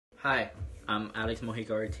Hi, I'm Alex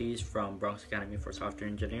Mojica Ortiz from Bronx Academy for Software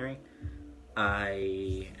Engineering.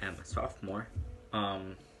 I am a sophomore,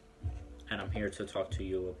 and I'm here to talk to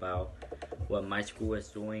you about what my school is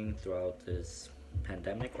doing throughout this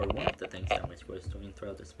pandemic, or one of the things that my school is doing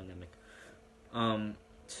throughout this pandemic.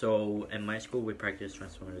 So in my school, we practice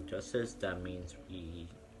transformative justice. That means we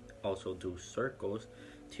also do circles,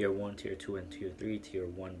 tier 1, tier 2, and tier 3. Tier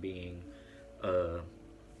 1 being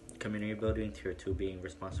community building, tier 2 being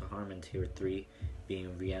response to harm, and tier 3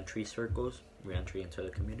 being reentry circles, reentry into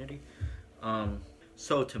the community.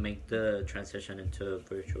 So to make the transition into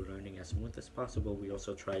virtual learning as smooth as possible, we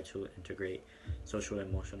also try to integrate social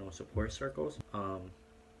and emotional support circles.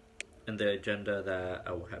 In the agenda that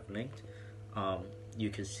I will have linked,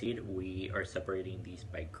 you can see that we are separating these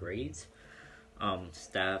by grades.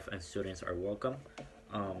 Staff and students are welcome.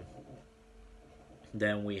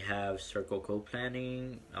 Then we have circle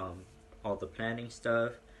co-planning, all the planning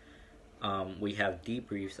stuff. We have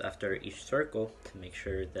debriefs after each circle to make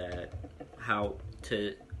sure that how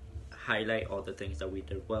to highlight all the things that we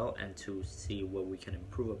did well and to see what we can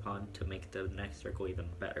improve upon to make the next circle even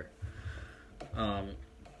better.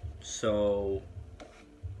 So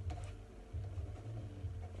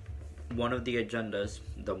one of the agendas,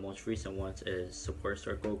 the most recent ones, is support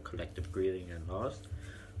circle, collective grieving, and loss.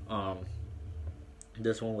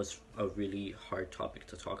 This one was a really hard topic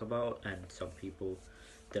to talk about, and some people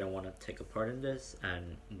didn't want to take a part in this,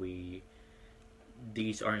 and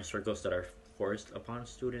these aren't circles that are forced upon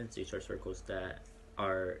students. These are circles that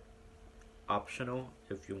are optional.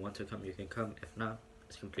 If you want to come, you can come. If not,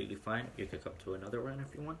 it's completely fine. You can come to another one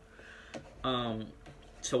if you want.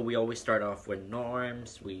 So we always start off with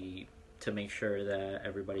norms. To make sure that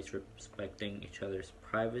everybody's respecting each other's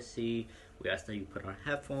privacy, we ask that you put on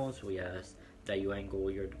headphones. We ask that you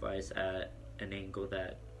angle your device at an angle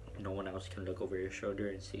that no one else can look over your shoulder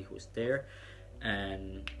and see who's there.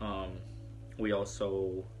 And we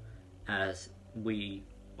also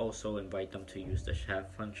invite them to use the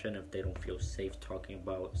chat function if they don't feel safe talking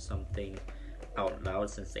about something out loud,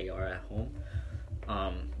 since they are at home.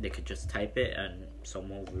 They could just type it and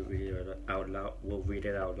someone will read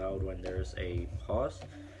it out loud when there's a pause.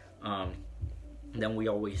 Then we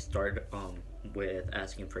always start with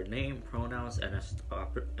asking for name, pronouns, and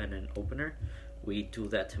an opener. We do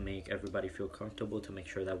that to make everybody feel comfortable, to make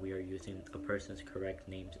sure that we are using a person's correct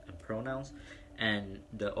names and pronouns. And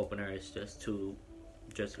the opener is just to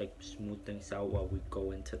like smooth things out while we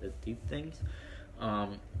go into the deep things.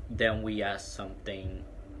 Then we ask something.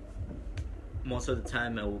 Most of the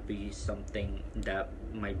time it will be something that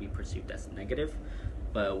might be perceived as negative,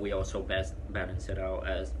 but we also balance it out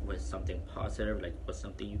with something positive, like what's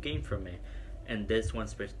something you gain from it. And this one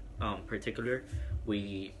particular,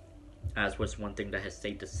 we ask what's one thing that has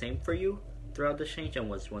stayed the same for you throughout the change, and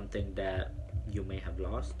what's one thing that you may have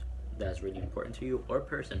lost that's really important to you or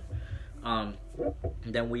person.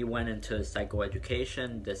 Then we went into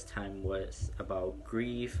psychoeducation. This time was about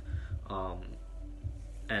grief,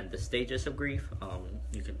 and the stages of grief.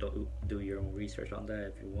 You can do your own research on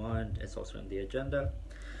that if you want. It's also in the agenda.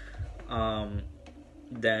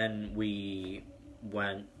 Then we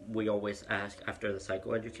always ask after the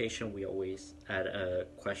psychoeducation, we always add a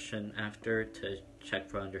question after to check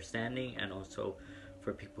for understanding and also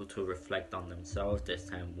for people to reflect on themselves. This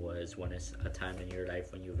time was when it's a time in your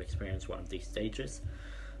life when you've experienced one of these stages.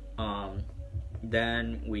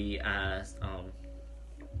 Then we asked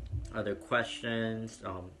other questions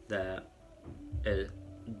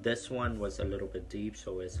this one was a little bit deep,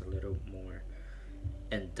 so it's a little more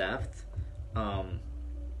in depth. And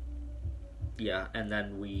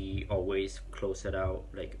then we always close it out,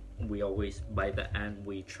 like we always, by the end,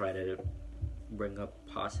 we try to bring up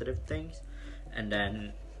positive things, and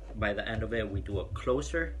then by the end of it we do a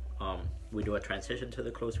closer. We do a transition to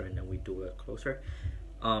the closer, and then we do a closer.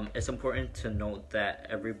 It's important to note that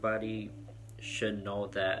everybody should know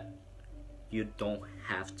that you don't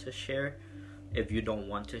have to share. If you don't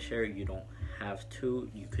want to share, you don't have to.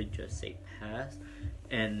 You could just say pass.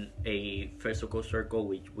 In a physical circle,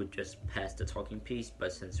 we would just pass the talking piece,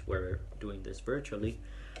 but since we're doing this virtually,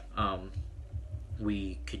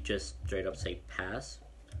 we could just straight up say pass.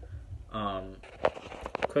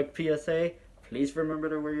 Quick PSA, please remember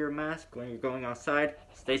to wear your mask when you're going outside.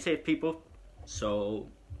 Stay safe, people. So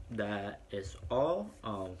that is all.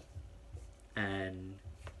 And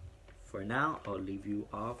for now, I'll leave you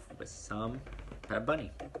off with some Bad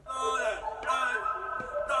Bunny.